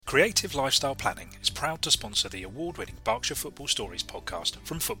Creative Lifestyle Planning is proud to sponsor the award-winning Berkshire Football Stories podcast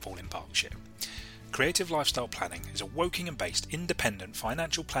from Football in Berkshire. Creative Lifestyle Planning is a Wokingham-based independent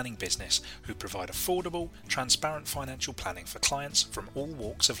financial planning business who provide affordable, transparent financial planning for clients from all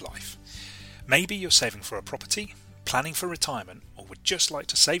walks of life. Maybe you're saving for a property, planning for retirement, or would just like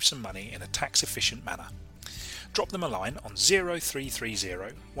to save some money in a tax-efficient manner. Drop them a line on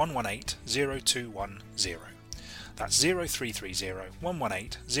 0330 118 0210. That's 0330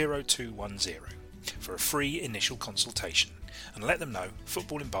 118 0210 for a free initial consultation, and let them know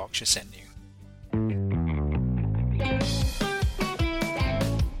Football in Berkshire sent you.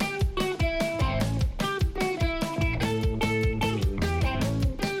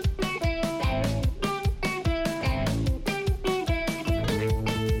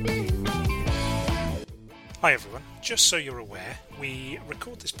 Hi everyone, just so you're aware, we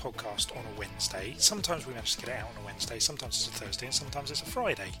record this podcast on a Wednesday. Sometimes we manage to get it out on a Wednesday, sometimes it's a Thursday, and sometimes it's a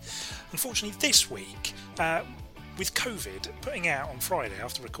Friday. Unfortunately this week, with COVID, putting it out on Friday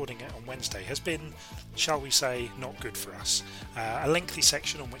after recording it on Wednesday has been, shall we say, not good for us. A lengthy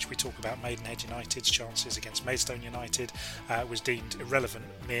section on which we talk about Maidenhead United's chances against Maidstone United was deemed irrelevant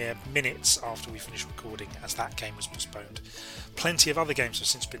mere minutes after we finished recording, as that game was postponed. Plenty of other games have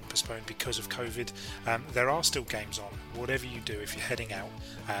since been postponed because of COVID. There are still games on. Whatever you do, if you're heading out,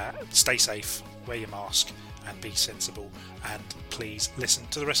 stay safe, wear your mask and be sensible, and please listen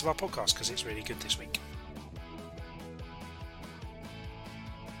to the rest of our podcast because it's really good this week.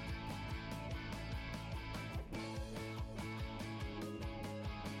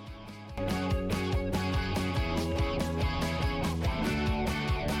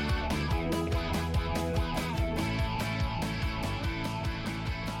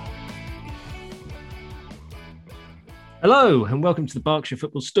 Hello and welcome to the Berkshire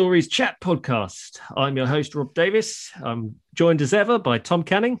Football Stories Chat Podcast. I'm your host, Rob Davis. I'm joined as ever by Tom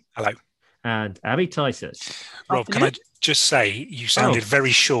Canning. Hello. And Abby Tyson. Rob, can I just say, you sounded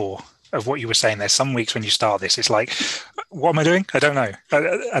very sure of what you were saying there. Some weeks when you start this, it's like, what am I doing? I don't know.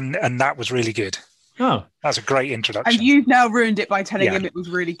 And that was really good. Oh. That's a great introduction. And you've now ruined it by telling him it was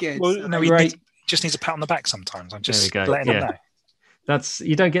really good. Well, no, he just needs a pat on the back sometimes. I'm just letting him know.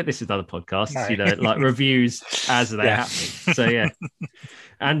 You don't get this with other podcasts, like reviews as they're happening. So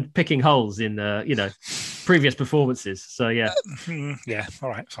and picking holes in previous performances. So all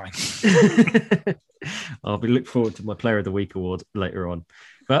right, fine. I'll be looking forward to my Player of the Week award later on.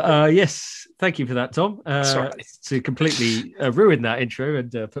 But yes, thank you for that, Tom. To completely ruin that intro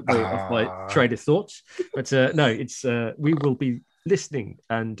and put me off my train of thoughts. But we will be listening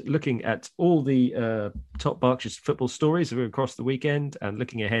and looking at all the top Berkshire football stories across the weekend and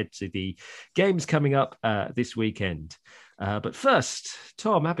looking ahead to the games coming up this weekend. But first,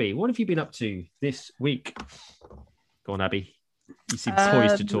 Tom, Abby, what have you been up to this week? Go on, Abby. You seem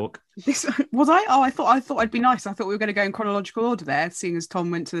poised to talk. Was I? Oh, I thought I'd be nice. I thought we were going to go in chronological order there, seeing as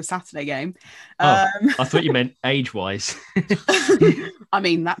Tom went to the Saturday game. I thought you meant age-wise. I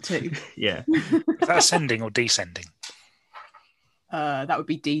mean, that too. Yeah. Is that ascending or descending? That would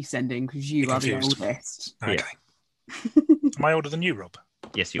be descending because you are the oldest. Okay. Am I older than you, Rob?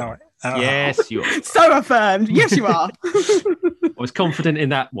 Yes, you are. Yes, you are. So affirmed. Yes, you are. I was confident in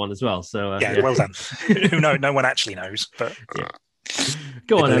that one as well. So well done. Who knows? No one actually knows, but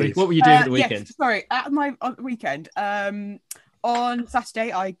go on, Abby. What were you doing at the weekend? At my weekend. On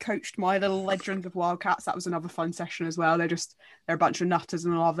Saturday, I coached my little Legends of Wildcats. That was another fun session as well. They're a bunch of nutters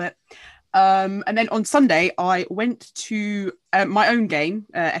and I love it. And then on Sunday, I went to my own game.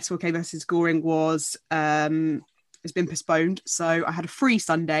 SLK versus Goring has been postponed. So I had a free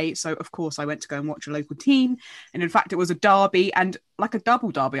Sunday. So, of course, I went to go and watch a local team. And in fact, it was a derby and like a double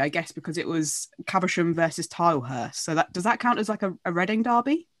derby, I guess, because it was Caversham versus Tilehurst. So does that count as like a Reading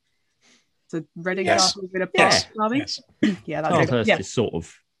derby? So Reading derby with a derby? Yes. Yeah, Tilehurst is sort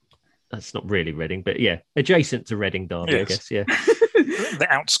of, that's not really Reading, but adjacent to Reading derby, I guess, The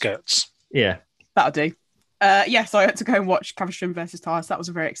outskirts. Yeah. That'll do. So I had to go and watch Caversham versus Tilehurst. That was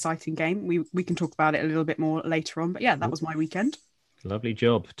a very exciting game. We can talk about it a little bit more later on. But that was my weekend. Lovely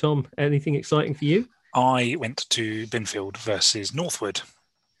job. Tom, anything exciting for you? I went to Binfield versus Northwood.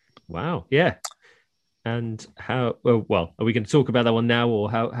 Wow. Yeah. And how, well, are we going to talk about that one now or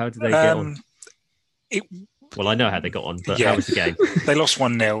how did they get on? Well, I know how they got on, but how was the game? They lost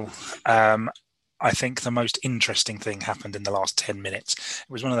 1-0. I think the most interesting thing happened in the last 10 minutes.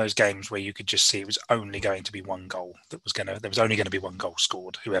 It was one of those games where you could just see it was only going to be one goal. There was only going to be one goal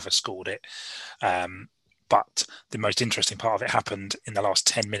scored, whoever scored it. But the most interesting part of it happened in the last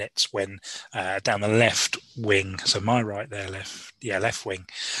 10 minutes when down the left wing, so my right there, left wing,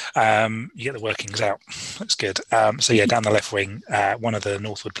 you get the workings out. That's good. Down the left wing, one of the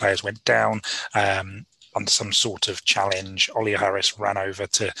Northwood players went down under some sort of challenge. Ollie Harris ran over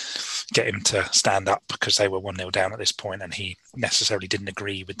to get him to stand up because they were 1-0 down at this point, and he necessarily didn't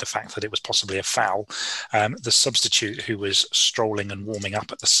agree with the fact that it was possibly a foul. The substitute, who was strolling and warming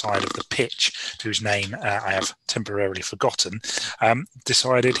up at the side of the pitch, whose name I have temporarily forgotten,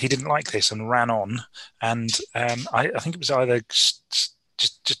 decided he didn't like this and ran on, and I think it was either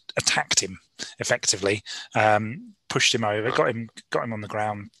just attacked him effectively, pushed him over, got him on the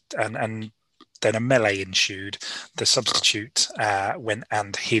ground, and then a melee ensued. The substitute went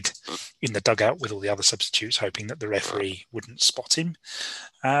and hid in the dugout with all the other substitutes, hoping that the referee wouldn't spot him.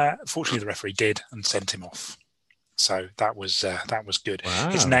 Fortunately, the referee did and sent him off. So that was good.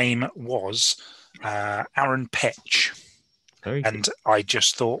 Wow. His name was Aaron Petch. Very and good. I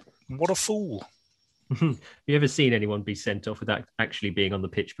just thought, what a fool. Have you ever seen anyone be sent off without actually being on the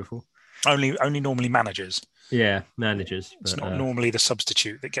pitch before? Only normally managers. Yeah, managers. It's not normally the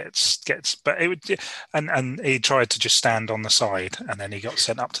substitute that gets, but it would, and he tried to just stand on the side, and then he got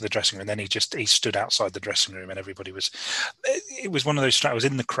sent up to the dressing room. And then he stood outside the dressing room, and everybody was. It was one of those. I was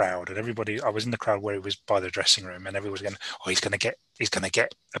in the crowd, and I was in the crowd where he was by the dressing room, and everybody was going, "Oh, he's going to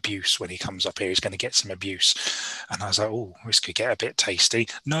get abuse when he comes up here. He's going to get some abuse," and I was like, "Oh, this could get a bit tasty."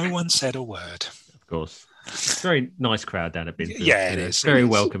 No one said a word. Of course. It's a very nice crowd down at Binfield. Yeah, it is. Very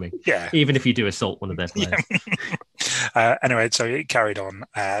welcoming. Yeah. Even if you do assault one of their players. Yeah. Anyway, so it carried on.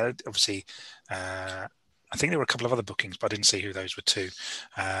 Obviously, I think there were a couple of other bookings, but I didn't see who those were to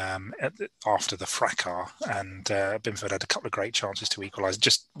after the fracas. And Binfield had a couple of great chances to equalise.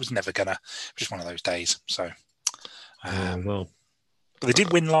 Just was never going to, just one of those days. So, well. But they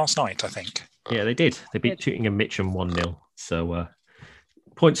did win last night, I think. Yeah, they did. They beat Tooting and Mitcham 1-0. So,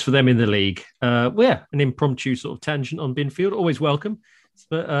 points for them in the league. An impromptu sort of tangent on Binfield, always welcome.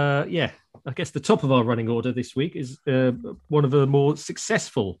 But I guess the top of our running order this week is one of the more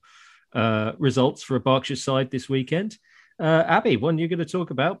successful results for a Berkshire side this weekend. Abby, one you're going to talk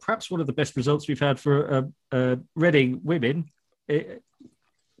about, perhaps one of the best results we've had for Reading women,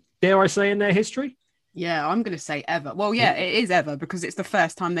 dare I say, in their history? Yeah, I'm going to say ever. Well, yeah, it is ever because it's the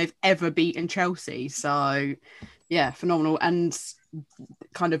first time they've ever beaten Chelsea. So, yeah, phenomenal. And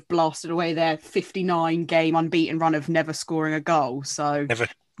kind of blasted away their 59-game unbeaten run of never scoring a goal. So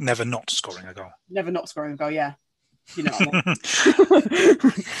never not scoring a goal. Never not scoring a goal, yeah. You know what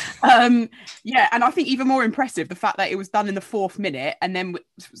I mean? And I think even more impressive, the fact that it was done in the 4th minute and then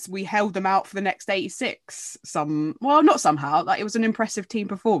we held them out for the next 86. Not somehow. Like, it was an impressive team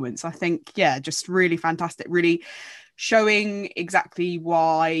performance. I think, just really fantastic, really showing exactly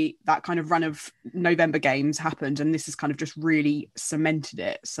why that kind of run of November games happened, and this has kind of just really cemented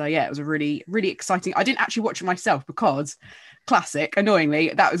it. So it was a really, really exciting. I didn't actually watch it myself because, classic, annoyingly,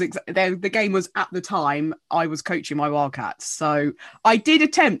 that was the game was at the time I was coaching my Wildcats. So I did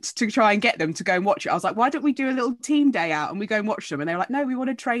attempt to try and get them to go and watch it. I was like, why don't we do a little team day out and we go and watch them? And they were like, no, we want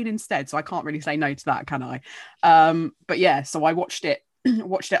to train instead. So I can't really say no to that, can I? So I watched it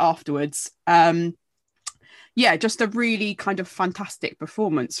afterwards. Just a really kind of fantastic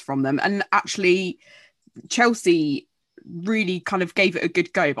performance from them. And actually, Chelsea really kind of gave it a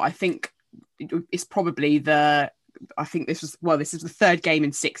good go. But I think it's probably this is the 3rd game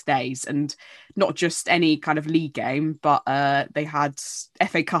in 6 days, and not just any kind of league game, but they had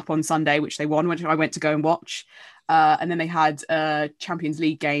FA Cup on Sunday, which they won, which I went to go and watch. And then they had a Champions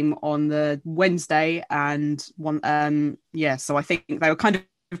League game on the Wednesday and one. So I think they were kind of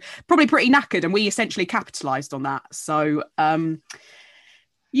probably pretty knackered, and we essentially capitalized on that. So I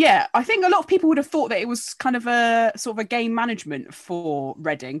think a lot of people would have thought that it was kind of a sort of a game management for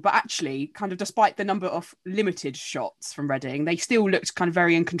Reading, but actually, kind of despite the number of limited shots from Reading, they still looked kind of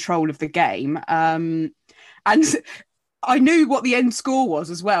very in control of the game. And I knew what the end score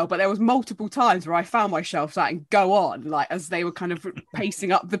was as well, but there was multiple times where I found myself saying, go on, like as they were kind of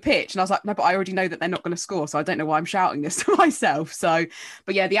pacing up the pitch. And I was like, no, but I already know that they're not going to score. So I don't know why I'm shouting this to myself. So,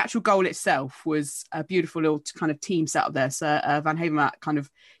 but the actual goal itself was a beautiful little kind of team setup there. So Van Havermaet kind of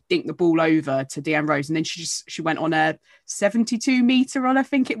dinked the ball over to Deanne Rose, and then she went on a 72-meter run, I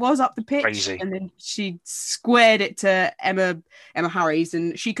think it was, up the pitch. Crazy. And then she squared it to Emma Harries,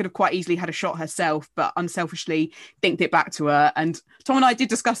 and she could have quite easily had a shot herself, but unselfishly dinked it back to her. And Tom and I did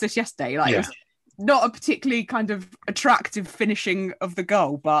discuss this yesterday. It was not a particularly kind of attractive finishing of the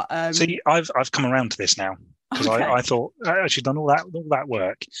goal, but see, I've come around to this now. Because I thought she'd done all that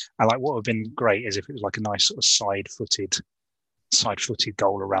work, and like what would have been great is if it was like a nice sort of side-footed side-footed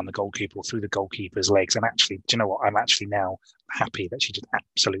goal around the goalkeeper or through the goalkeeper's legs. And actually, do you know what? I'm actually now happy that she just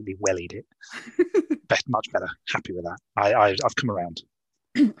absolutely wellied it. Much better. Happy with that. I've come around.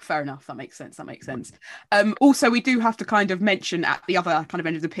 Fair enough. That makes sense. Also, we do have to kind of mention at the other kind of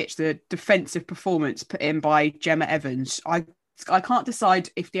end of the pitch the defensive performance put in by Gemma Evans. I can't decide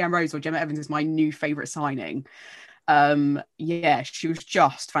if Deanne Rose or Gemma Evans is my new favourite signing. She was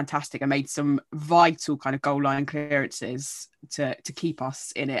just fantastic and made some vital kind of goal line clearances to keep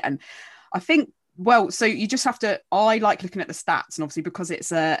us in it. And I think, well, so you just have to, I like looking at the stats, and obviously because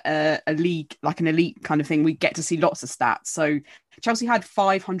it's a league, like an elite kind of thing, we get to see lots of stats. So Chelsea had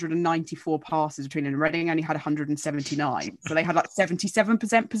 594 passes between them, and Reading only had 179. So they had like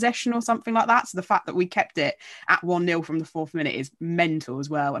 77% possession or something like that. So the fact that we kept it at 1-0 from the 4th minute is mental as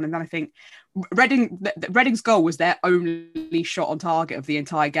well. And then I think Reading's goal was their only shot on target of the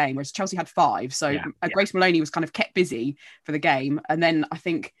entire game, whereas Chelsea had 5. So Grace Maloney was kind of kept busy for the game. And then I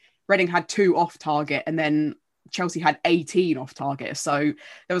think Reading had 2 off target, and then Chelsea had 18 off target. So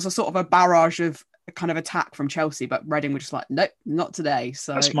there was a sort of a barrage of kind of attack from Chelsea, but Reading were just like, nope, not today.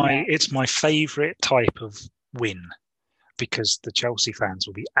 So it's my favourite type of win, because the Chelsea fans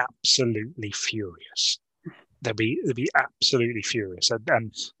will be absolutely furious. They'll be absolutely furious,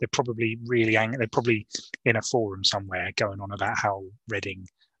 and they're probably really angry. They're probably in a forum somewhere going on about how Reading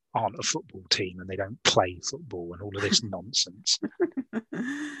aren't a football team and they don't play football and all of this nonsense.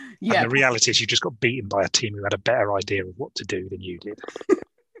 And the reality is you just got beaten by a team who had a better idea of what to do than you did.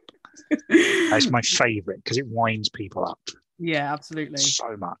 It's my favourite because it winds people up. Yeah, absolutely.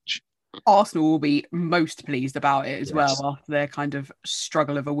 So much. Arsenal will be most pleased about it as well after their kind of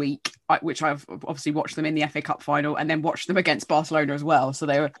struggle of a week, which I've obviously watched them in the FA Cup final and then watched them against Barcelona as well. So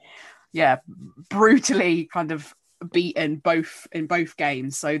they were, brutally kind of beaten in both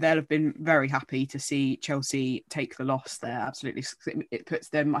games. So they'll have been very happy to see Chelsea take the loss there. Absolutely. It puts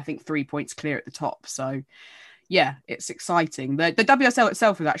them, I think, 3 points clear at the top. So yeah, it's exciting. The WSL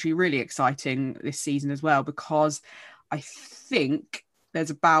itself is actually really exciting this season as well, because I think there's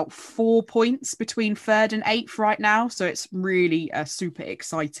about 4 points between 3rd and 8th right now. So it's really a super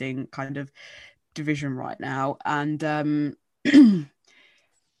exciting kind of division right now. And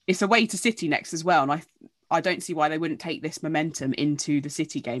it's away to City next as well. And I don't see why they wouldn't take this momentum into the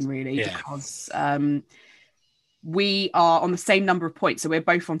City game, really, because we are on the same number of points. So we're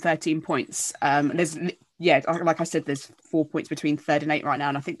both on 13 points. There's, like I said, there's 4 points between 3rd and 8th right now.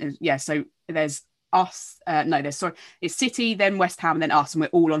 And I think so there's us. It's City, then West Ham, and then us, and we're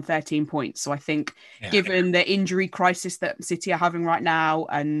all on 13 points. So I think given the injury crisis that City are having right now,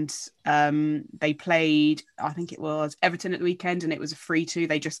 and they played, I think it was Everton at the weekend, and it was a 3-2.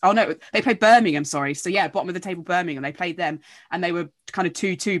 They played Birmingham, sorry. So bottom of the table Birmingham, they played them, and they were kind of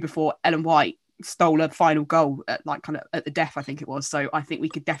 2-2 before Ellen White stole a final goal at the death, I think it was. So I think we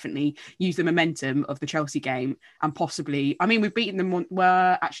could definitely use the momentum of the Chelsea game, and possibly, I mean, we've beaten them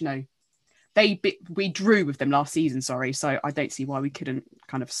we drew with them last season, sorry. So I don't see why we couldn't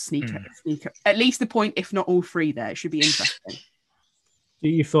kind of sneak at least a point, if not all 3 there. It should be interesting. Do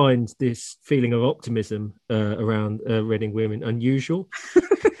you find this feeling of optimism around Reading women unusual?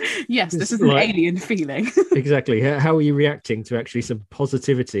 Yes, this is an alien feeling. Exactly. How are you reacting to actually some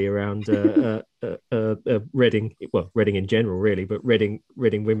positivity around Reading? Well, Reading in general, really, but Reading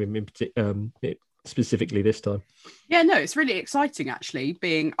women specifically this time? Yeah, no, it's really exciting actually.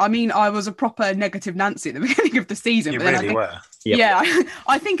 I was a proper negative Nancy at the beginning of the season. You really were. Yep. Yeah,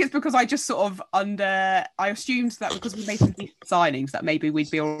 I think it's because I just sort of I assumed that because we made some decent signings that maybe we'd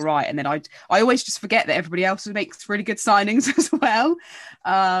be all right, and then I always just forget that everybody else makes really good signings as well.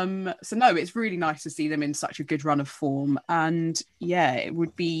 So no, it's really nice to see them in such a good run of form, and it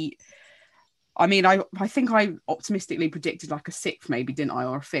would be. I mean, I think I optimistically predicted like a 6th, maybe, didn't I,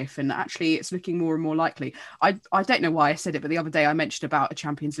 or a 5th? And actually, it's looking more and more likely. I don't know why I said it, but the other day I mentioned about a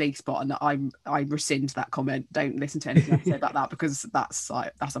Champions League spot, and I rescind that comment. Don't listen to anything I say about that, because that's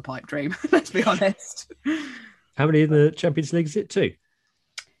a pipe dream. Let's be honest. How many in the Champions League is it? 2?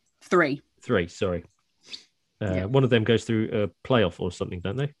 3. 3. Sorry. One of them goes through a playoff or something,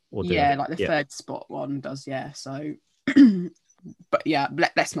 don't they? Or the 3rd spot one does. Yeah. So. But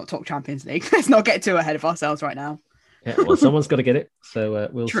let's not talk Champions League. Let's not get too ahead of ourselves right now. Yeah, well, someone's got to get it, so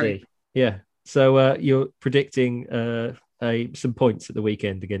we'll see. Yeah. So you're predicting some points at the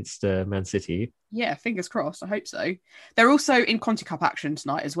weekend against Man City. Yeah, fingers crossed. I hope so. They're also in Conti Cup action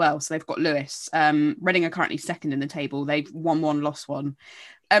tonight as well. So they've got Lewes. Reading are currently second in the table. They've won one, lost one.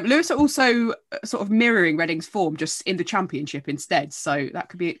 Lewes are also sort of mirroring Reading's form, just in the Championship instead. So that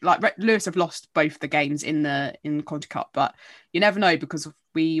could be like Lewes have lost both the games in Conti Cup, but you never know because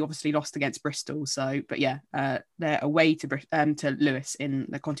we obviously lost against Bristol. So, but yeah, they're away to Lewes in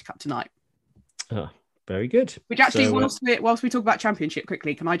the Conti Cup tonight. Oh, very good. Which actually, whilst we talk about Championship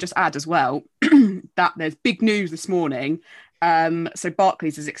quickly, can I just add as well that there's big news this morning. So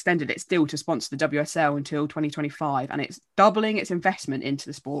Barclays has extended its deal to sponsor the WSL until 2025, and it's doubling its investment into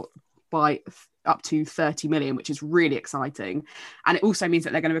the sport by up to 30 million, which is really exciting. And it also means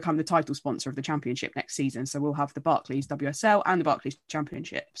that they're going to become the title sponsor of the Championship next season. So we'll have the Barclays WSL and the Barclays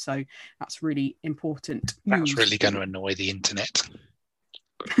Championship. So that's really important news. That's really going to annoy the internet.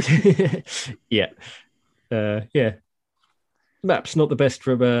 Yeah. Map's not the best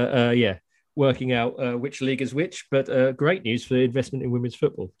from working out which league is which, but great news for investment in women's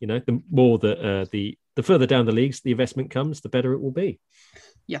football. You know, the more that the further down the leagues the investment comes, the better it will be.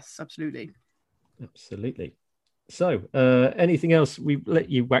 Yes, absolutely. So, anything else? We've let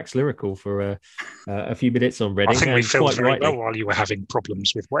you wax lyrical for a few minutes on Reading. I think we filled very well while you were having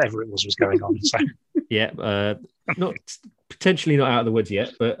problems with whatever it was going on. So, yeah, potentially not out of the woods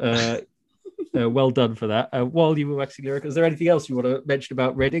yet, but. Well done for that. While you were waxing lyrical, is there anything else you want to mention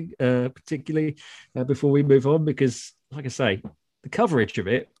about Reading, particularly before we move on? Because, like I say, the coverage of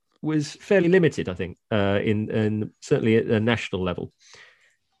it was fairly limited, I think, in certainly at a national level.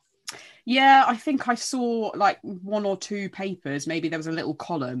 Yeah, I think I saw like one or two papers. Maybe there was a little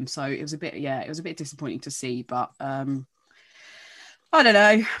column, so it was a bit disappointing to see. But I don't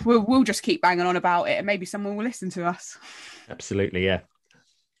know. We'll just keep banging on about it, and maybe someone will listen to us. Absolutely, yeah.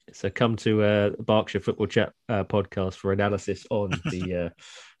 So come to Berkshire Football Chat podcast for analysis on the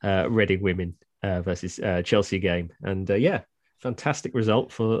Reading women versus Chelsea game. And fantastic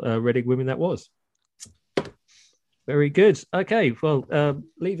result for Reading women that was. Very good. Okay, well,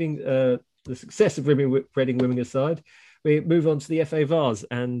 leaving the success of Reading women aside, we move on to the FA Vase,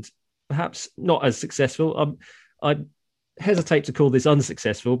 and perhaps not as successful. I hesitate to call this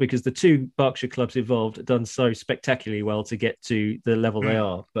unsuccessful because the two Berkshire clubs involved have done so spectacularly well to get to the level they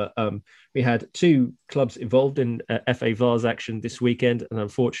are. But we had two clubs involved in FA Vase action this weekend, and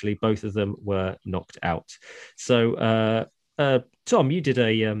unfortunately, both of them were knocked out. So, Tom, you did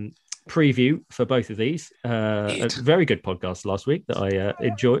a preview for both of these. A very good podcast last week that I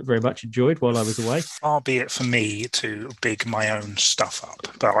very much enjoyed while I was away. Far be it for me to big my own stuff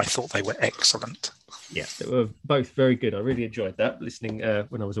up, but I thought they were excellent. Yeah, they were both very good. I really enjoyed that listening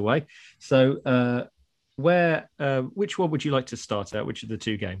when I was away. So, which one would you like to start out? Which of the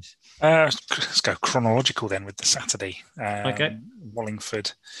two games? Let's go chronological then with the Saturday. Okay,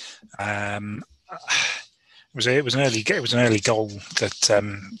 Wallingford. It was an early goal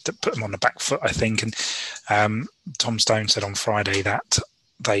that put them on the back foot, I think. And Tom Stone said on Friday that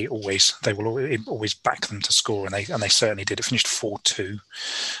they will always back them to score, and they certainly did. It finished 4-2.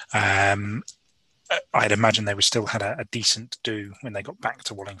 I'd imagine they would still had a decent do when they got back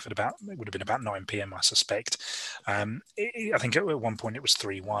to Wallingford. It would have been about 9 p.m, I suspect. I think at one point it was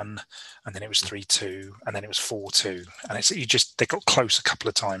 3-1, and then it was 3-2, and then it was 4-2. And they got close a couple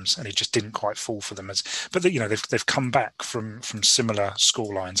of times, and it just didn't quite fall for them. But they've come back from similar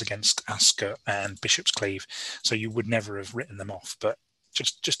scorelines against Ascot and Bishop's Cleeve, so you would never have written them off. But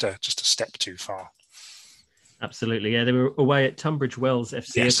just a step too far. Absolutely, yeah. They were away at Tunbridge Wells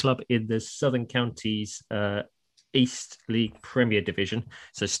FC, yes. A club in the Southern Counties East League Premier Division,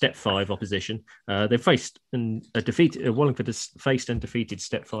 so Step 5 opposition. They faced and defeated. Wallingford has faced and defeated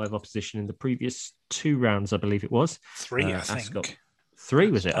Step 5 opposition in the previous 2 rounds, I believe it was. 3, I think. Ascot. 3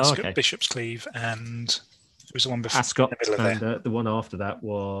 was it? Ascot, okay. Bishop's Cleeve, and it was the one before Ascot, and the one after that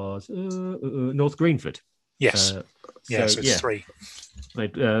was North Greenford. Yes. So it's 3. They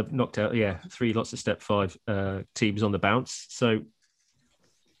knocked out, 3 lots of Step 5 teams on the bounce. So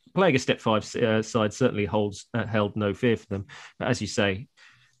playing a Step 5 side certainly held no fear for them. But as you say,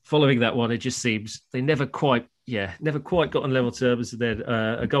 following that one, it just seems they never quite got on level terms. Then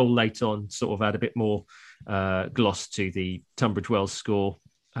a goal late on sort of add a bit more gloss to the Tunbridge Wells score.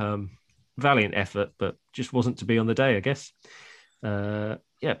 Valiant effort, but just wasn't to be on the day, I guess. I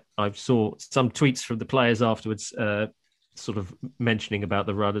saw some tweets from the players afterwards, sort of mentioning about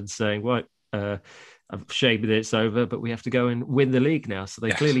the run and saying, "Right, I'm ashamed that it's over, but we have to go and win the league now." So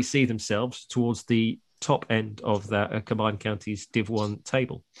they clearly see themselves towards the top end of that Combined Counties Div 1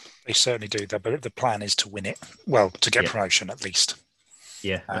 table. They certainly do. But the plan is to win it. Well, to get promotion at least.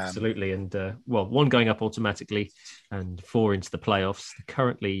 Yeah, absolutely. And one going up automatically and 4 into the playoffs.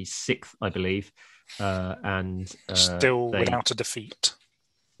 Currently 6th, I believe. And still without a defeat.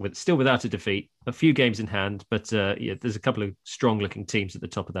 Still without a defeat. A few games in hand, but there's a couple of strong-looking teams at the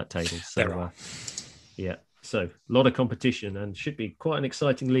top of that table. So, there are. So a lot of competition and should be quite an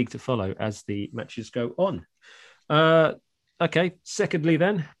exciting league to follow as the matches go on. Okay, secondly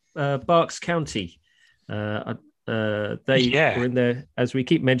then, Berks County. They were in their, as we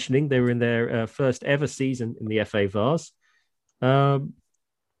keep mentioning, they were in their first ever season in the FA Vars.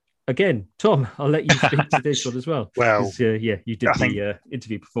 Again, Tom, I'll let you speak to this one as well. Well, you did the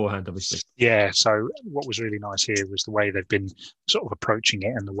interview beforehand, obviously. Yeah, so what was really nice here was the way they've been sort of approaching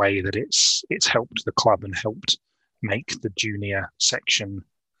it and the way that it's helped the club and helped make the junior section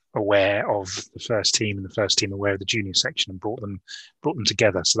aware of the first team and the first team aware of the junior section and brought them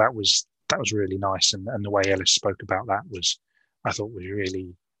together. So that was really nice, and the way Ellis spoke about that I thought was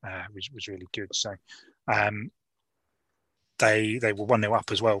really good. So they were 1-0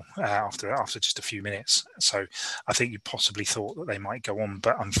 up as well after just a few minutes. So I think you possibly thought that they might go on,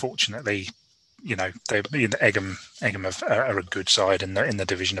 but unfortunately, Egham are a good side in the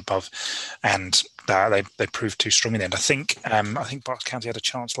division above, and they proved too strong in the end. I think Berks County had a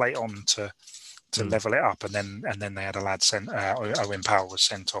chance late on to level it up, and then they had a lad sent. Owen Powell was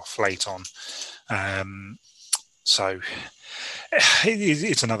sent off late on. So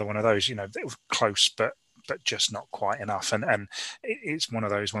it's another one of those, they were close, but just not quite enough. And it's one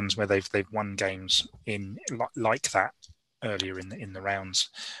of those ones where they've won games in like that earlier in the rounds,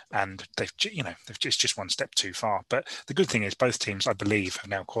 and they've just one step too far. But the good thing is both teams, I believe, have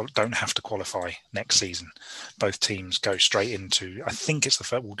now don't have to qualify next season. Both teams go straight into, I think it's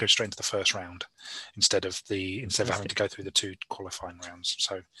will go straight into the first round instead of having to go through the 2 qualifying rounds.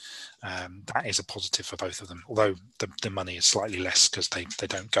 So that is a positive for both of them. Although the money is slightly less because they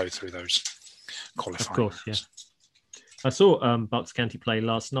don't go through those qualifying rounds. Yeah. I saw Berks County play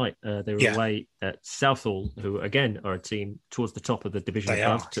last night. They were away at Southall, who again are a team towards the top of the division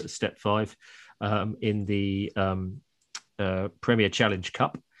above, to step 5 in the Premier Challenge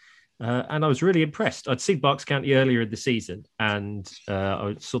Cup. And I was really impressed. I'd seen Berks County earlier in the season, and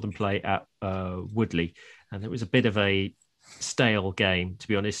I saw them play at Woodley, and it was a bit of a stale game, to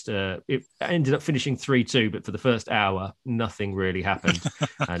be honest. It ended up finishing 3-2, but for the first hour, nothing really happened.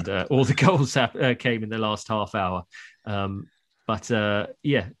 And all the goals came in the last half hour. But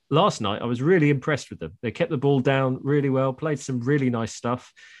last night I was really impressed with them. They kept the ball down really well, played some really nice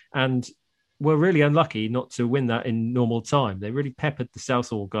stuff, and were really unlucky not to win that in normal time. They really peppered the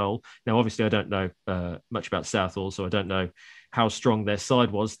Southall goal. Now, obviously, I don't know much about Southall, so I don't know how strong their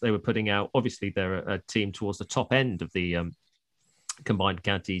side was. They were putting out, obviously, they're a team towards the top end of the Combined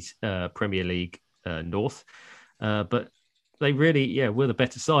Counties Premier League North. But they really, were the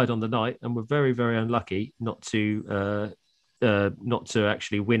better side on the night, and were very, very unlucky not to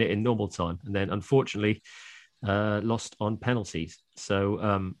actually win it in normal time. And then, unfortunately, lost on penalties.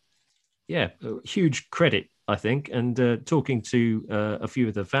 So, huge credit, I think. And talking to a few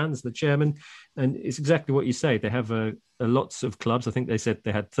of the fans, the chairman, and it's exactly what you say. They have lots of clubs. I think they said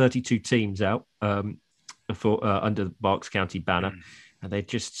they had 32 teams out for under the Berks County banner, and they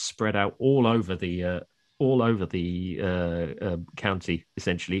just spread out all over the county,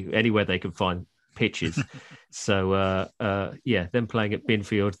 essentially anywhere they could find pitches. So them playing at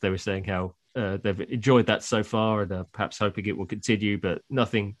Binfield, they were saying how they've enjoyed that so far, and perhaps hoping it will continue, but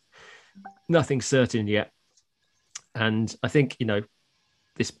nothing certain yet. And I think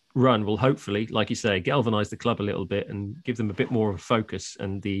this run will hopefully, like you say, galvanise the club a little bit and give them a bit more of a focus,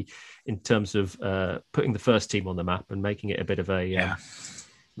 and in terms of putting the first team on the map and making it a bit of a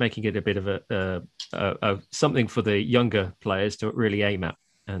something for the younger players to really aim at.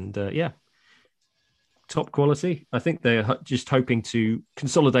 And top quality. I think they're just hoping to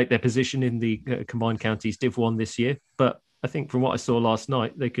consolidate their position in the Combined Counties Div 1 this year. But I think from what I saw last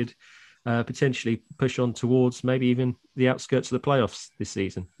night, they could potentially push on towards maybe even the outskirts of the playoffs this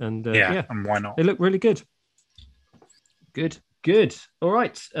season. And and why not? They look really good. Good. All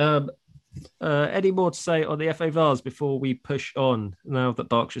right. Any more to say on the FA Vars before we push on? Now that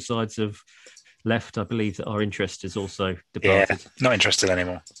Berkshire sides have left, I believe that our interest is also departed. Yeah, not interested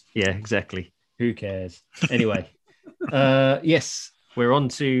anymore. Yeah, exactly. Who cares? Anyway, yes, we're on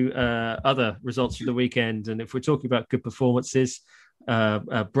to other results from the weekend. And if we're talking about good performances,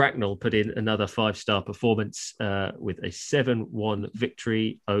 Bracknell put in another 5-star performance with a 7-1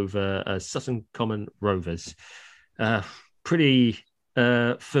 victory over Sutton Common Rovers. Pretty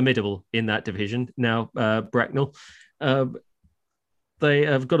formidable in that division. Now, Bracknell, they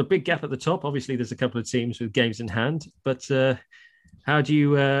have got a big gap at the top. Obviously, there's a couple of teams with games in hand, but How do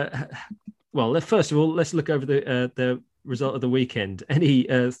you? Well, first of all, let's look over the result of the weekend. Any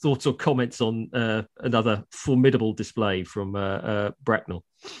thoughts or comments on another formidable display from Bracknell?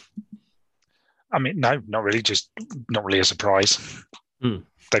 I mean, no, not really. Just not really a surprise.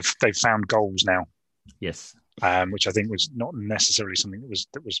 They've found goals now. Yes, which I think was not necessarily something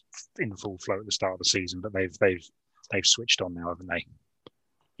that was in full flow at the start of the season, but they've switched on now, haven't they?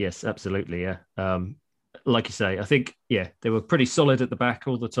 Yes, absolutely. Yeah. Like you say, I think they were pretty solid at the back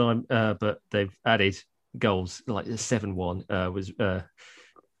all the time, but they've added goals. Like the 7-1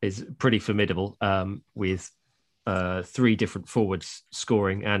 is pretty formidable, with 3 different forwards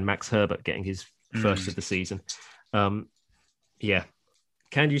scoring and Max Herbert getting his first of the season.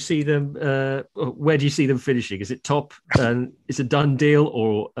 Can you see them? Where do you see them finishing? Is it top and it's a done deal,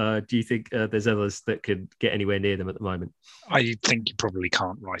 or do you think there's others that could get anywhere near them at the moment? I think you probably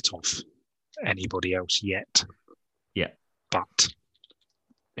can't write off anybody else yet. Yeah, but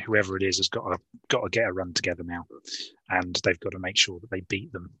whoever it is has got to get a run together now, and they've got to make sure that they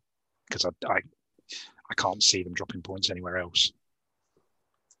beat them, because I can't see them dropping points anywhere else.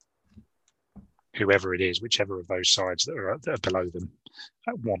 Whoever it is, whichever of those sides that are below them,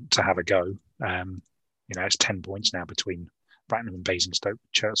 want to have a go. It's 10 points now between Bracknell and Basingstoke.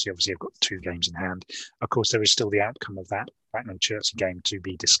 Chertsey obviously have got 2 games in hand. Of course, there is still the outcome of that Bracknell-Chertsey game to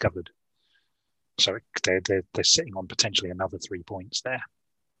be discovered. So they're sitting on potentially another 3 points there.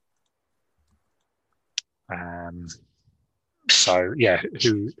 Who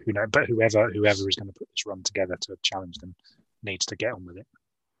knows? But whoever is going to put this run together to challenge them needs to get on with it.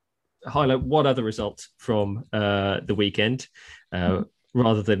 Highlight one other result from the weekend,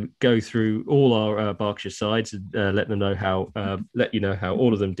 rather than go through all our Berkshire sides and let you know how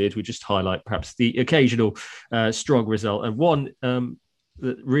all of them did. We just highlight perhaps the occasional strong result, and one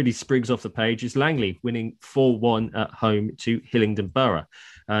that really springs off the page is Langley winning 4-1 at home to Hillingdon Borough.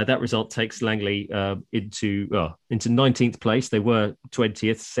 That result takes Langley into 19th place. They were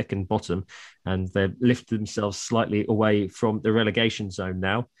 20th, second bottom, and they've lifted themselves slightly away from the relegation zone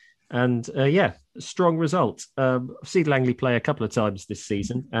now. And strong result. I've seen Langley play a couple of times this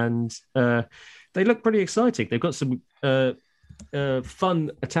season, and they look pretty exciting. They've got some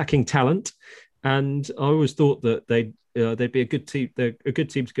fun attacking talent, and I always thought that they'd be a good team. They're a good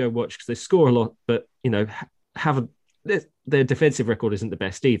team to go watch because they score a lot, but their defensive record isn't the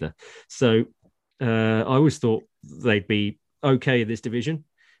best either. So I always thought they'd be okay in this division.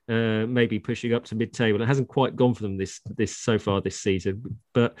 Maybe pushing up to mid-table. It hasn't quite gone for them this so far this season,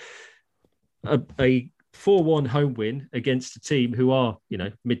 but a 4-1 home win against a team who are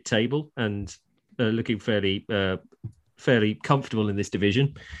mid-table and looking fairly comfortable in this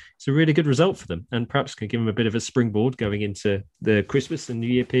division. It's a really good result for them, and perhaps can give them a bit of a springboard going into the Christmas and New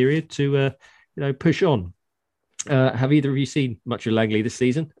Year period to push on. Have either of you seen much of Langley this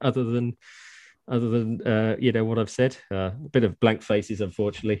season, other than what I've said? A bit of blank faces,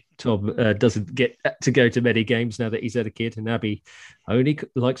 unfortunately. Tom doesn't get to go to many games now that he's had a kid, and Abby only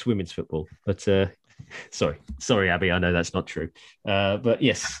likes women's football. But sorry, Abby, I know that's not true. But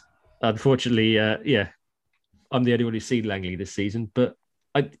yes, unfortunately, I'm the only one who's seen Langley this season. But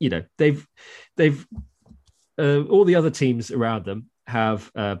they've all the other teams around them have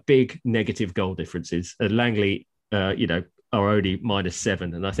big negative goal differences, and Langley, are only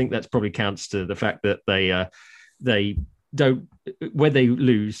 -7, and I think that's probably counts to the fact that they don't, when they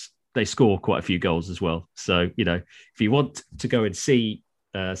lose, they score quite a few goals as well. So if you want to go and see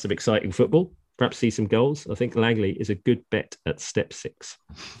some exciting football, perhaps see some goals, I think Langley is a good bet at step 6.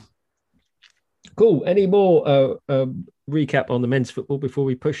 Cool. Any more recap on the men's football before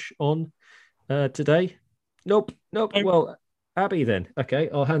we push on today? Nope. Well, Abby, then. Okay,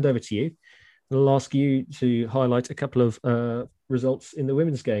 I'll hand over to you. I'll ask you to highlight a couple of results in the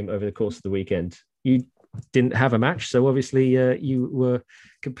women's game over the course of the weekend. You didn't have a match, so obviously you were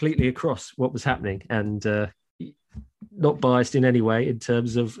completely across what was happening and not biased in any way in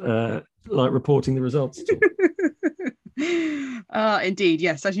terms of reporting the results. Indeed,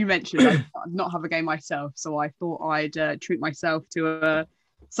 yes. As you mentioned, I did not have a game myself, so I thought I'd treat myself to a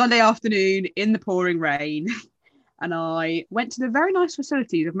Sunday afternoon in the pouring rain. And I went to the very nice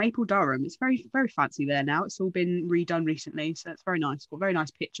facilities of Maple Durham. It's very, very fancy there now. It's all been redone recently, so it's very nice. Got very nice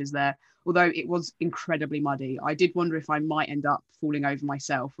pictures there, although it was incredibly muddy. I did wonder if I might end up falling over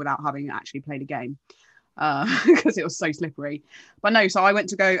myself without having actually played a game because it was so slippery. But no, so I went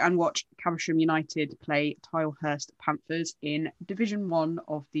to go and watch Caversham United play Tilehurst Panthers in Division 1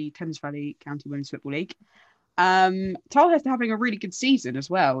 of the Thames Valley County Women's Football League. Tilehurst are having a really good season as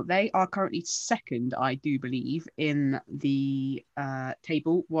well. They are currently second, I do believe, in the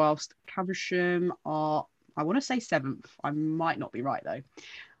table, whilst Caversham are I want to say 7th. I might not be right though.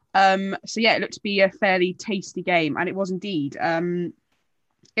 So yeah, it looked to be a fairly tasty game, and it was indeed.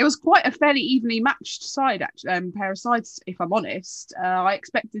 It was quite a fairly evenly matched side, actually, pair of sides, if I'm honest. I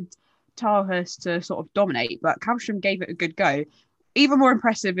expected Tilehurst to sort of dominate, but Caversham gave it a good go. Even more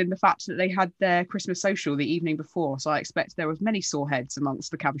impressive in the fact that they had their Christmas social the evening before, so I expect there was many sore heads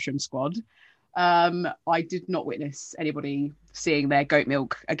amongst the Caversham squad. I did not witness anybody seeing their goat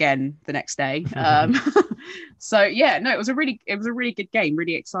milk again the next day. So yeah, no, it was a really good game,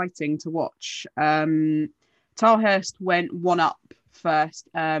 really exciting to watch. Tilehurst went 1-up first.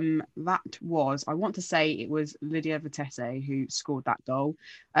 That was, I want to say it was Lydia Vitesse who scored that goal.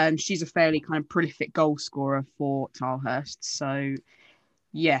 She's a fairly kind of prolific goal scorer for Tilehurst. So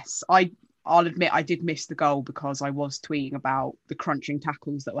yes, I'll admit I did miss the goal because I was tweeting about the crunching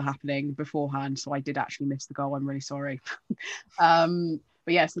tackles that were happening beforehand. So I did actually miss the goal. I'm really sorry.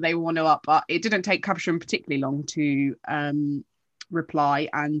 But yeah, so they were 1-0 up. But it didn't take Caversham particularly long to reply,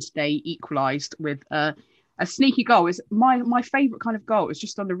 and they equalised with a sneaky goal. Is my favourite kind of goal. It was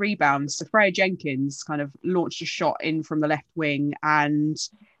just on the rebound. So Freya Jenkins kind of launched a shot in from the left wing, and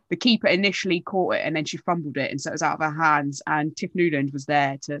the keeper initially caught it and then she fumbled it, and so it was out of her hands, and Tiff Newland was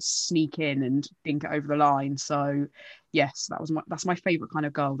there to sneak in and dink it over the line. So yes, that's my favourite kind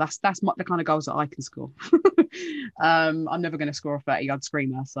of goal. That's the kind of goals that I can score. I'm never going to score a 30-yard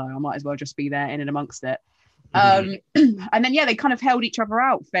screamer, so I might as well just be there in and amongst it. And then yeah, they kind of held each other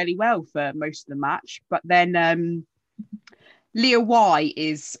out fairly well for most of the match, but then Leah Y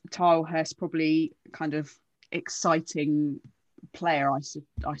is Tilehurst probably kind of exciting player, I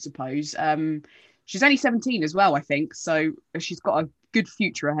suppose. She's only 17 as well, I think, so she's got a good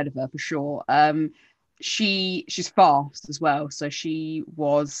future ahead of her for sure. She's fast as well, so she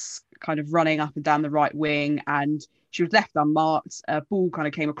was kind of running up and down the right wing, and she was left unmarked. A ball kind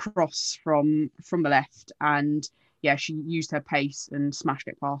of came across from the left, and yeah, she used her pace and smashed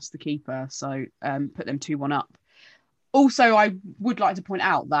it past the keeper, so put them 2-1 up. Also, I would like to point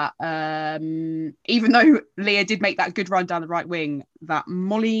out that even though Leah did make that good run down the right wing, that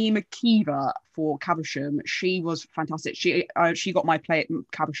Molly McKeever for Caversham, she was fantastic. She got my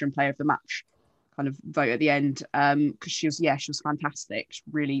Caversham player of the match kind of vote at the end, because she was fantastic. She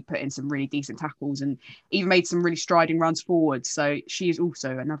really put in some really decent tackles and even made some really striding runs forward. So she is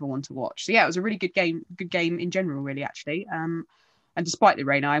also another one to watch. So yeah, it was a really good game in general, really, actually. And despite the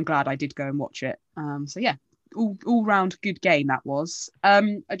rain, I'm glad I did go and watch it. So yeah, all round good game that was.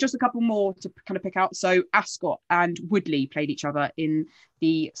 Just a couple more to kind of pick out. So Ascot and Woodley played each other in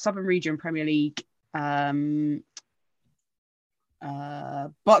the Southern Region Premier League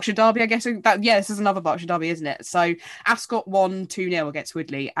Berkshire Derby, I guess. This is another Berkshire Derby, isn't it? So Ascot won 2-0 against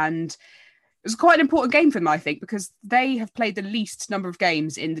Woodley, and it was quite an important game for them, I think, because they have played the least number of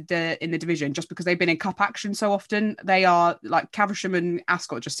games in the division, just because they've been in cup action so often. They are like Caversham and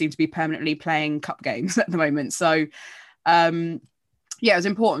Ascot just seem to be permanently playing cup games at the moment. So yeah, it was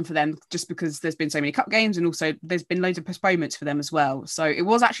important for them just because there's been so many cup games, and also there's been loads of postponements for them as well. So it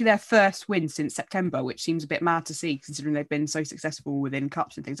was actually their first win since September, which seems a bit mad to see considering they've been so successful within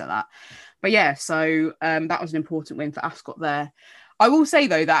cups and things like that. But yeah, so that was an important win for Ascot there. I will say,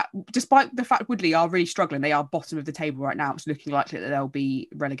 though, that despite the fact Woodley are really struggling, they are bottom of the table right now. It's looking likely that they'll be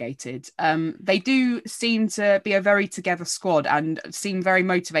relegated. They do seem to be a very together squad and seem very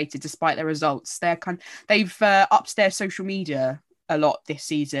motivated despite their results. They've upped their social media a lot this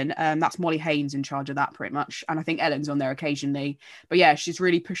season. That's Molly Haynes in charge of that pretty much. And I think Ellen's on there occasionally. But yeah, she's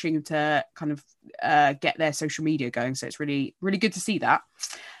really pushing to kind of get their social media going. So it's really, really good to see that.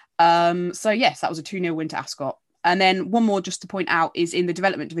 So yes, that was a 2-0 win to Ascot. And then one more just to point out is in the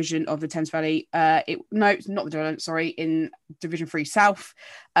development division of the Thames Valley. In Division 3 South.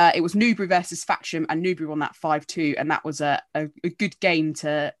 It was Newbury versus Fatcham, and Newbury won that 5-2. And that was a good game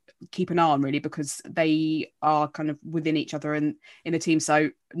to keep an eye on, really, because they are kind of within each other in the team. So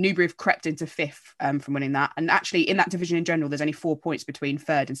Newbury have crept into 5th from winning that. And actually in that division in general, there's only 4 points between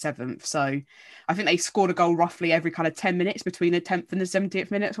 3rd and 7th. So I think they scored a goal roughly every kind of 10 minutes between the 10th and the 70th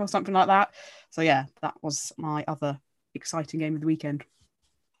minutes or something like that. So yeah, that was my other exciting game of the weekend.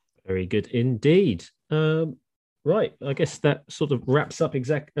 Very good indeed. Right, I guess that sort of wraps up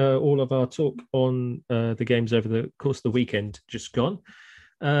all of our talk on the games over the course of the weekend just gone.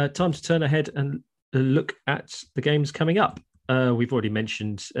 Time to turn ahead and look at the games coming up. We've already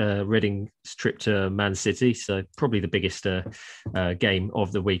mentioned Reading's trip to Man City, so probably the biggest game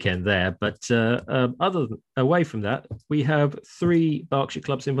of the weekend there. But away from that, we have 3 Berkshire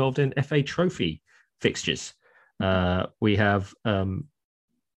clubs involved in FA Trophy fixtures. We have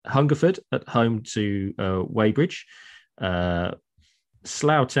Hungerford at home to Weybridge.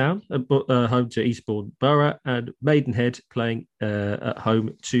 Slough Town, home to Eastbourne Borough, and Maidenhead playing at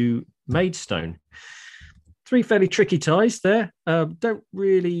home to Maidstone. Three fairly tricky ties there. Don't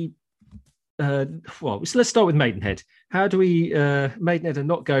really. So let's start with Maidenhead. How do we? Maidenhead are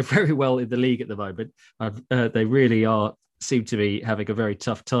not going very well in the league at the moment. They really seem to be having a very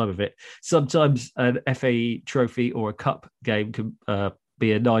tough time of it. Sometimes an FA Trophy or a cup game can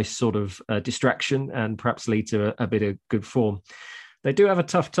be a nice sort of distraction and perhaps lead to a bit of good form. They do have a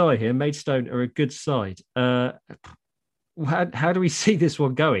tough tie here. Maidstone are a good side. How do we see this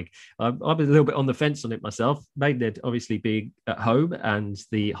one going? I'm a little bit on the fence on it myself. Maidenhead obviously being at home and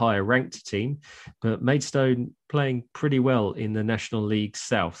the higher ranked team, but Maidstone playing pretty well in the National League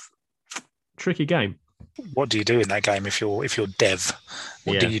South. Tricky game. What do you do in that game if you're Dev?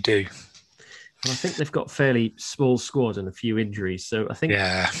 What do you do? Well, I think they've got fairly small squad and a few injuries, so I think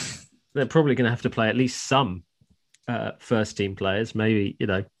they're probably going to have to play at least some first team players. Maybe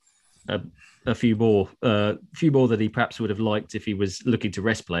a few more than he perhaps would have liked if he was looking to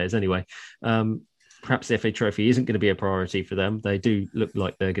rest players. Anyway, perhaps the FA Trophy isn't going to be a priority for them. They do look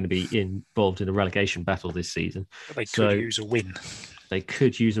like they're going to be involved in a relegation battle this season. But they could use a win. They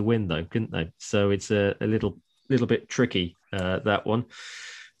could use a win though, couldn't they? So it's a little bit tricky, that one.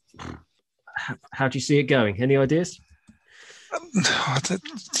 How do you see it going? Any ideas?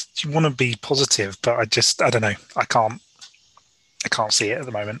 You want to be positive, but I don't know. I can't see it at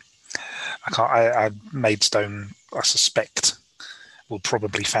the moment. Maidstone, I suspect, will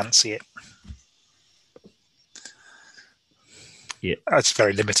probably fancy it. Yeah, it's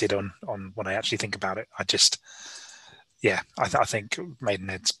very limited on what I actually think about it. I think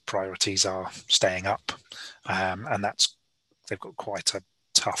Maidenhead's priorities are staying up, and they've got quite a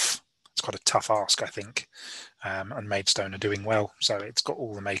tough ask, I think. And Maidstone are doing well, so it's got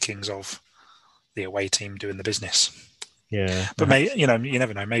all the makings of the away team doing the business. Yeah, but you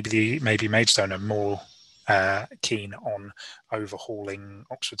never know. Maybe Maidstone are more keen on overhauling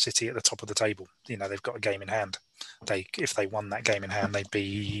Oxford City at the top of the table. They've got a game in hand. If they won that game in hand, they'd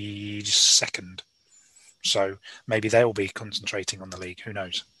be second. So maybe they'll be concentrating on the league. Who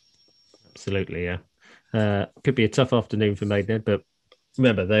knows? Absolutely, yeah. Could be a tough afternoon for Maidenhead, but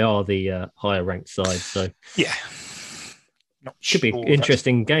remember they are the higher ranked side. So yeah. Could be an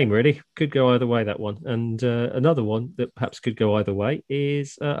interesting game, really. Could go either way, that one. And another one that perhaps could go either way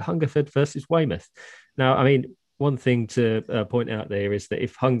is Hungerford versus Weymouth. Now, I mean, one thing to point out there is that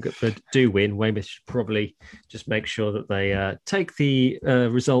if Hungerford do win, Weymouth should probably just make sure that they take the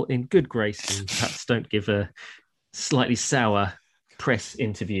result in good grace and perhaps don't give a slightly sour press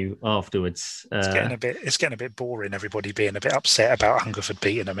interview afterwards. It's getting a bit boring, everybody being a bit upset about Hungerford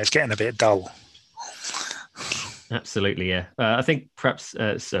beating them. It's getting a bit dull. Absolutely, yeah. I think perhaps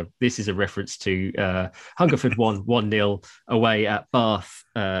so. This is a reference to Hungerford won 1-0 away at Bath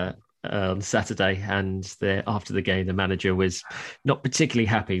on Saturday, and after the game, the manager was not particularly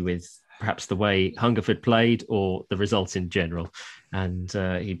happy with perhaps the way Hungerford played or the results in general. And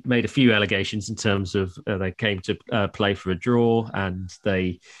he made a few allegations in terms of they came to play for a draw, and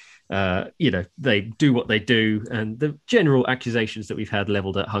they do what they do, and the general accusations that we've had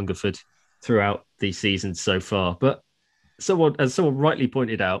levelled at Hungerford throughout the season so far. But as someone rightly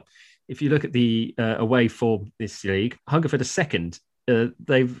pointed out, if you look at the away form this league, Hungerford are second. I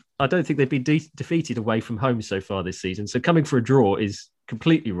don't think they've been defeated away from home so far this season. So coming for a draw is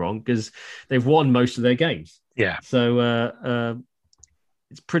completely wrong because they've won most of their games. Yeah. So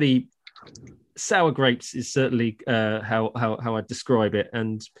it's pretty sour grapes is certainly how I'd describe it,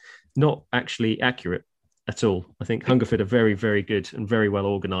 and not actually accurate at all. I think Hungerford are very, very good and very well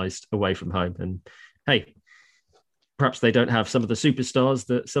organised away from home. And hey, perhaps they don't have some of the superstars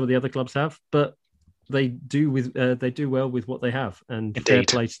that some of the other clubs have, but they do well with what they have, and Indeed. Fair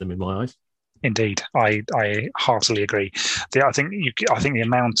play to them in my eyes. Indeed, I heartily agree. I think the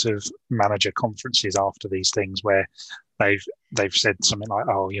amount of manager conferences after these things where they've said something like,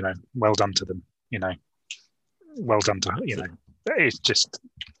 "Oh, well done to them," well done to it's just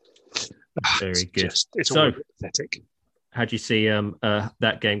very good. It's all pathetic. How do you see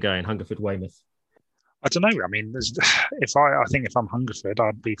that game going, Hungerford Weymouth? I don't know. I mean, if I'm Hungerford,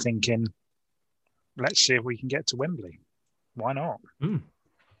 I'd be thinking, let's see if we can get to Wembley. Why not?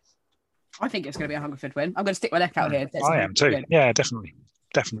 I think it's going to be a Hungerford win. I'm going to stick my neck out here. I am too. Win. Yeah, definitely.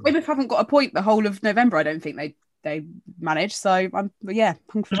 Weymouth haven't got a point the whole of November. I don't think they managed. So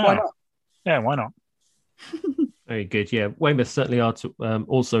Hungerford. No. Why not? Yeah, why not? Very good. Yeah, Weymouth certainly are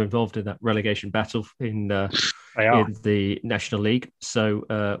also involved in that relegation battle in the National League.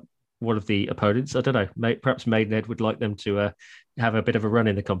 So one of the opponents, I don't know, perhaps Maidenhead would like them to have a bit of a run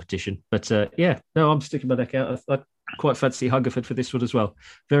in the competition. But I'm sticking my neck out. quite fancy Hungerford for this one as well.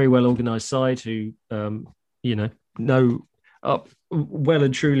 Very well organised side who, know up well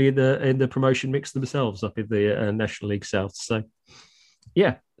and truly in the promotion mix themselves up in the National League South. So,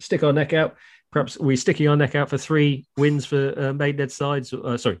 yeah, stick our neck out. Perhaps we're sticking our neck out for 3 wins for Maidenhead sides,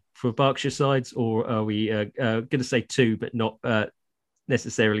 for Berkshire sides, or are we going to say 2, but not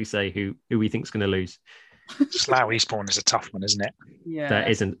necessarily say who we think is going to lose? Slough Eastbourne is a tough one, isn't it? Yeah, that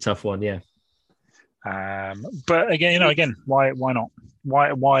isn't a tough one. Yeah. But again, why not?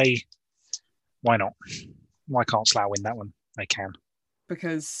 Why not? Why can't Slough win that one? They can.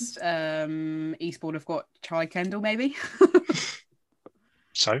 Because Eastbourne have got Charlie Kendall, maybe.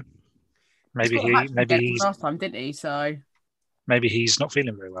 So maybe he's last time, didn't he? So maybe he's not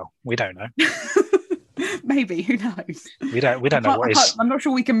feeling very well. We don't know. Maybe, who knows? We don't know what is. I'm not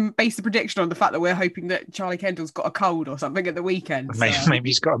sure we can base the prediction on the fact that we're hoping that Charlie Kendall's got a cold or something at the weekend. Maybe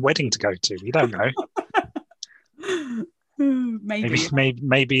he's got a wedding to go to. We don't know.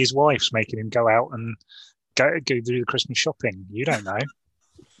 Maybe his wife's making him go out and go do the Christmas shopping. You don't know.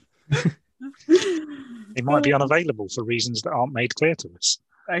 He might be unavailable for reasons that aren't made clear to us.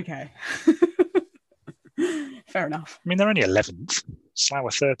 Okay. Fair enough. I mean, they're only 11th. Slough are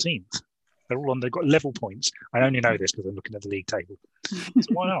 13th. They've got level points. I only know this because I'm looking at the league table.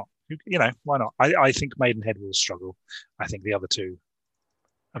 So why not? Why not? I think Maidenhead will struggle. I think the other two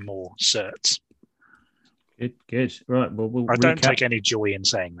are more certs. Good. Right. Well, I don't take any joy in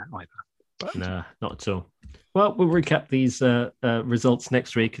saying that either. But... No, not at all. Well, we'll recap these results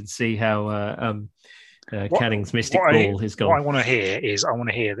next week and see how Canning's Mystic Ball has gone. What I want to hear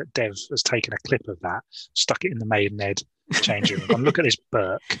that Dev has taken a clip of that, stuck it in the Maidenhead changing room, and look at this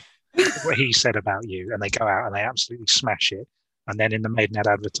Burke. What he said about you, and they go out and they absolutely smash it, and then in the Maidenhead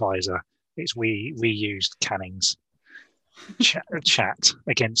advertiser, it's we used Canning's chat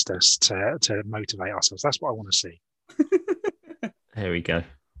against us to motivate ourselves. That's what I want to see. There we go.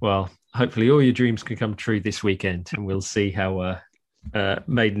 Well, hopefully all your dreams can come true this weekend, and we'll see how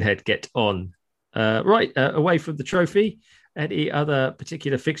Maidenhead get on. Away from the trophy, any other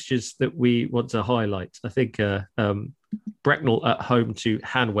particular fixtures that we want to highlight? I think Bracknell at home to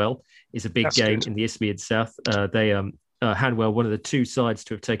Hanwell is a big game in the Isthmian South. Hanwell, one of the 2 sides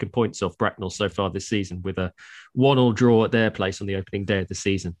to have taken points off Bracknell so far this season, with a 1-1 draw at their place on the opening day of the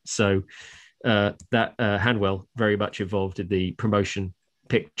season. So Hanwell very much involved in the promotion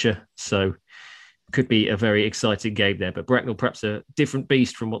picture. So could be a very exciting game there. But Bracknell perhaps a different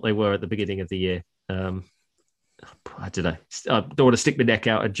beast from what they were at the beginning of the year. I don't know. I don't want to stick my neck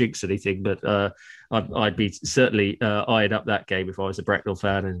out and jinx anything, but I'd be certainly eyeing up that game if I was a Bracknell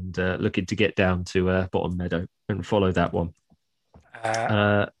fan and looking to get down to Bottom Meadow and follow that one.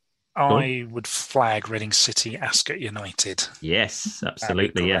 I would flag Reading City, Ascot United. Yes,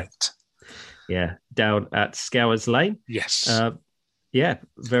 absolutely. Yeah. Down at Scowers Lane. Yes.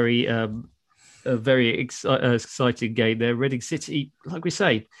 A very exciting game there. Reading City, like we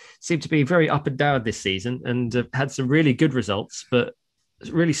say, seem to be very up and down this season and had some really good results, but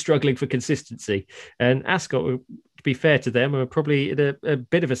really struggling for consistency. And Ascot, to be fair to them, are probably in a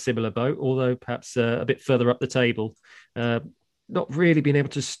bit of a similar boat, although perhaps a bit further up the table. Not really being able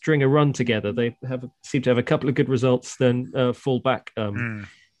to string a run together. They seem to have a couple of good results, then fall back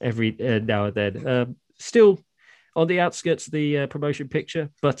every now and then. Still on the outskirts of the promotion picture,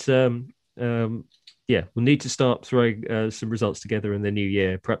 but we'll need to start throwing some results together in the new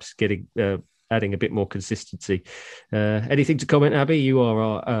year, perhaps adding a bit more consistency. Anything to comment, Abby? You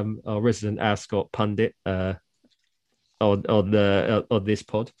are our resident Ascot pundit on this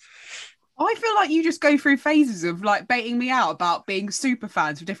pod. I feel like you just go through phases of like baiting me out about being super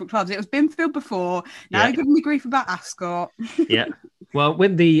fans of different clubs. It was Binfield before. Now you're giving me grief about Ascot. Yeah. Well,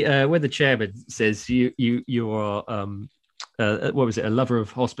 when the chairman says you are what was it, a lover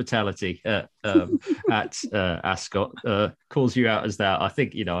of hospitality at Ascot, calls you out as that, I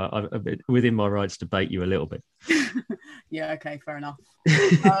think I'm within my rights to bait you a little bit. Yeah. Okay. Fair enough.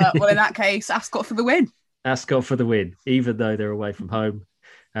 Well, in that case, Ascot for the win. Ascot for the win, even though they're away from home.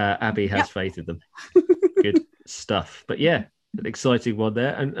 Abby has faith in them. Good stuff. But yeah, an exciting one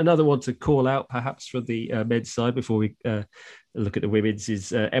there. And another one to call out perhaps for the men's side before we look at the women's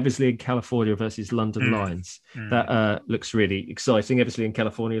is Eversley and California versus London Lions. That looks really exciting. Eversley and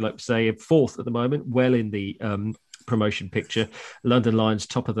California, like we say, 4th at the moment, well in the promotion picture. London Lions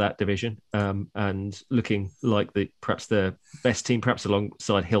top of that division and looking like perhaps the best team, perhaps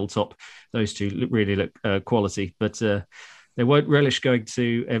alongside Hilltop. Those two really look quality. But they won't relish going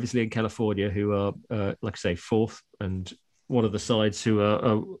to Eversley and California, who are, like I say, 4th, and one of the sides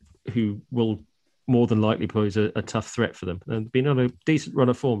who will more than likely pose a tough threat for them. And been on a decent run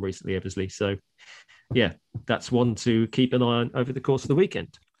of form recently, Eversley. So yeah, that's one to keep an eye on over the course of the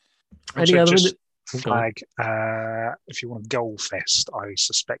weekend. Any other flag? If you want a goal fest, I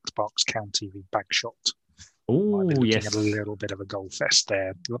suspect Berks County v Bagshot. Oh, yes. At a little bit of a goal fest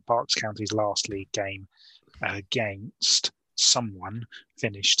there. Berks County's last league game against someone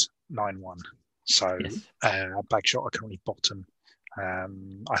finished 9-1. So Bagshot are currently bottom.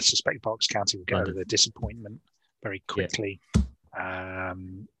 I suspect Berks County will get over their disappointment very quickly. Yeah.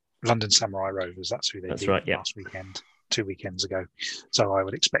 London Samurai Rovers, that's who they beat last weekend, 2 weekends ago. So I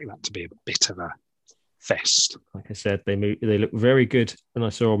would expect that to be a bit of a fest. Like I said, they look very good when I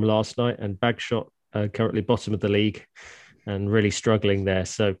saw them last night, and Bagshot currently bottom of the league and really struggling there.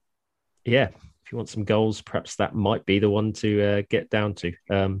 So, yeah, if you want some goals, perhaps that might be the one to get down to.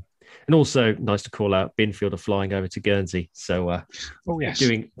 And also nice to call out Binfield are flying over to Guernsey. So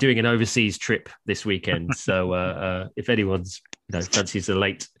doing an overseas trip this weekend. So if anyone's fancies a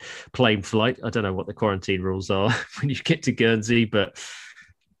late plane flight, I don't know what the quarantine rules are when you get to Guernsey, but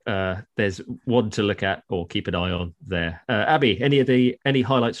there's one to look at or keep an eye on there. Abby, any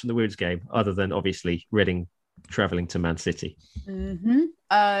highlights from the Wounds game other than obviously Reading travelling to Man City? Mm-hmm.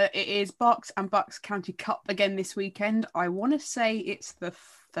 It is Berks and Berks County Cup again this weekend. I want to say it's the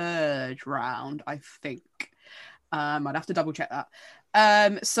third round, I think. I'd have to double check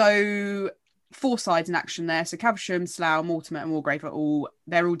that. So 4 sides in action there. So Caversham, Slough, Mortimer and Walgrave are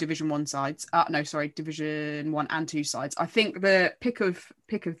they're all Division 1 sides. Division 1 and 2 sides. I think the pick of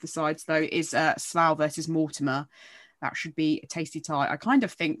the sides though is Slough versus Mortimer. That should be a tasty tie. I kind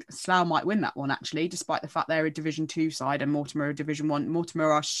of think Slough might win that one, actually, despite the fact they're a Division 2 side and Mortimer are Division 1.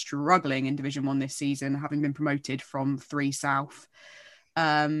 Mortimer are struggling in Division 1 this season, having been promoted from 3 South.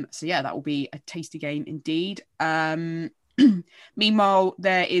 So, yeah, that will be a tasty game indeed. Meanwhile,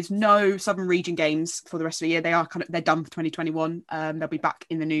 there is no Southern Region games for the rest of the year. They're done for 2021. They'll be back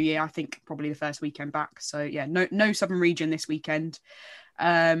in the new year, I think, probably the first weekend back. So, yeah, no Southern Region this weekend.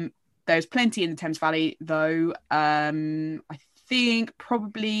 There's plenty in the Thames Valley, though. I think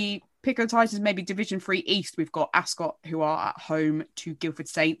probably pick of the ties is maybe Division 3 East. We've got Ascot, who are at home to Guildford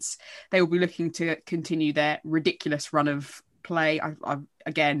Saints. They will be looking to continue their ridiculous run of play.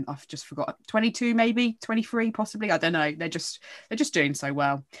 I've just forgot, 22 maybe 23 possibly, I don't know. They're just doing so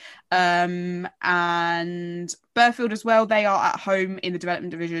well. And Burfield as well, they are at home in the development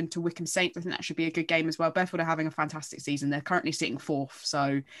division to Wickham Saints. I think that should be a good game as well. Burfield are having a fantastic season. They're currently sitting 4th,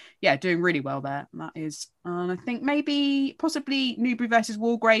 so yeah, doing really well there. That is, and I think maybe possibly Newbury versus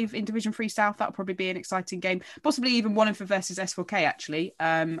Walgrave in Division 3 South. That'll probably be an exciting game. Possibly even Wallingford versus S4K actually.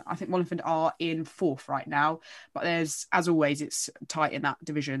 I think Wallingford are in 4th right now, but there's, as always, it's tight in that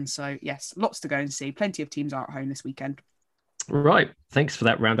division. So yes, lots to go and see. Plenty of teams are at home this weekend. Right, thanks for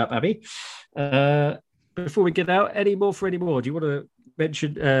that roundup, Abby. Before we get out, any more? Do you want to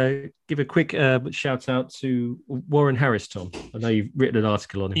mention, give a quick shout out to Warren Harris, Tom? I know you've written an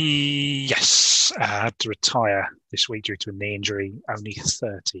article on him. Yes, had to retire this week due to a knee injury, only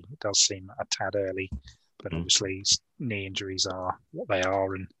 30. It does seem a tad early, but obviously knee injuries are what they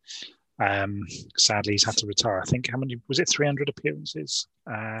are, and sadly he's had to retire. I think, how many was it, 300 appearances?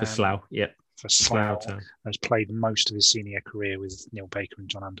 For Slough, yeah. For Slough, has played most of his senior career with Neil Baker and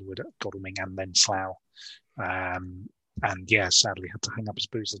John Underwood at Godalming and then Slough. And yeah, sadly had to hang up his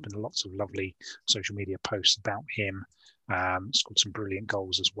boots. There's been lots of lovely social media posts about him. Scored some brilliant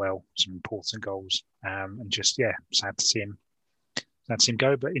goals as well, some important goals. And just, yeah, sad to see him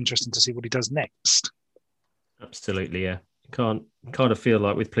go, but interesting to see what he does next. Absolutely, yeah. Can't kind of feel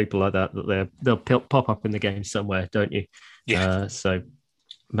like with people like that they'll pop up in the game somewhere, don't you? Yeah. So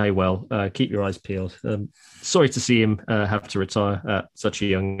may well keep your eyes peeled. Sorry to see him have to retire at such a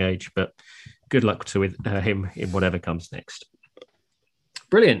young age, but good luck to him in whatever comes next.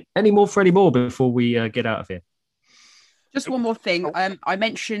 Brilliant. Any more before we get out of here? Just one more thing. I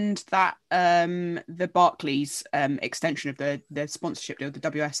mentioned that the Barclays extension of the sponsorship deal, the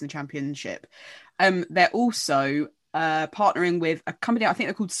WS and the Championship, they're also partnering with a company, I think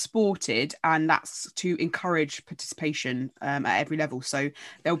they're called Sported, and that's to encourage participation at every level. So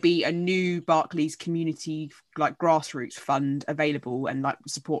there'll be a new Barclays community like grassroots fund available and like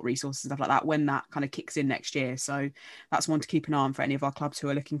support resources and stuff like that when that kind of kicks in next year. So that's one to keep an eye on for any of our clubs who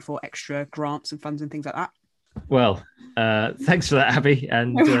are looking for extra grants and funds and things like that. Well, thanks for that, Abby.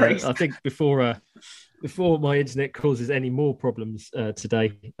 And I think before my internet causes any more problems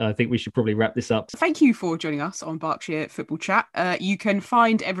today, I think we should probably wrap this up. Thank you for joining us on Berkshire Football Chat. You can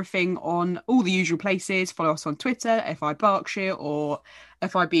find everything on all the usual places. Follow us on Twitter, FI Berkshire, or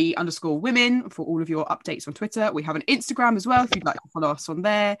FIB_women for all of your updates on Twitter. We have an Instagram as well if you'd like to follow us on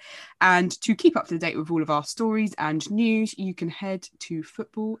there. And to keep up to date with all of our stories and news, you can head to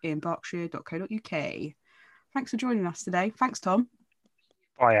footballinberkshire.co.uk. Thanks for joining us today. Thanks, Tom.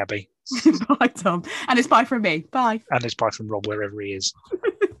 Bye, Abby. Bye, Tom. And it's bye from me. Bye. And it's bye from Rob, wherever he is.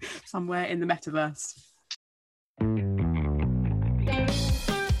 Somewhere in the metaverse.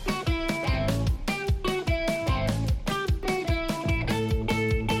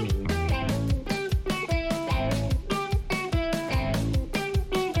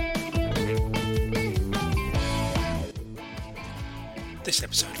 This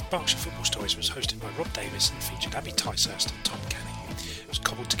episode of Berkshire Football Stories was hosted by Rob Davis and featured Abby Ticehurst and Tom Canning. It was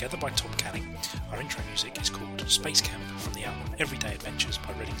cobbled together by Tom Canning. Our intro music is called Space Camp from the album Everyday Adventures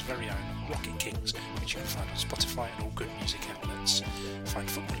by Reading's very own Rocket Kings, which you can find on Spotify and all good music outlets.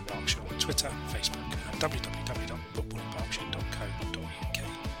 Find Football in Berkshire on Twitter, Facebook and www.footballinberkshire.co.uk.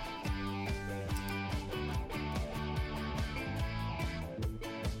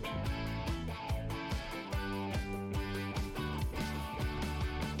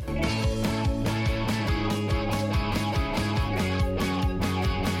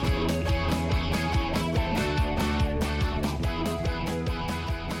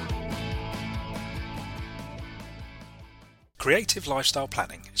 Creative Lifestyle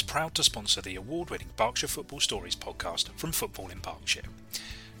Planning is proud to sponsor the award-winning Berkshire Football Stories podcast from Football in Berkshire.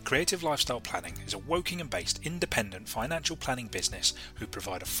 Creative Lifestyle Planning is a Wokingham-based independent financial planning business who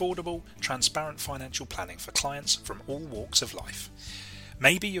provide affordable, transparent financial planning for clients from all walks of life.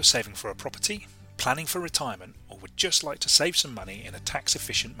 Maybe you're saving for a property, planning for retirement, or would just like to save some money in a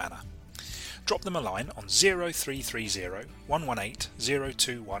tax-efficient manner. Drop them a line on 0330 118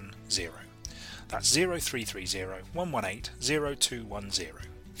 0210. That's 0330 118 0210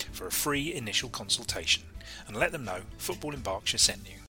 for a free initial consultation, and let them know Football in Berkshire sent you.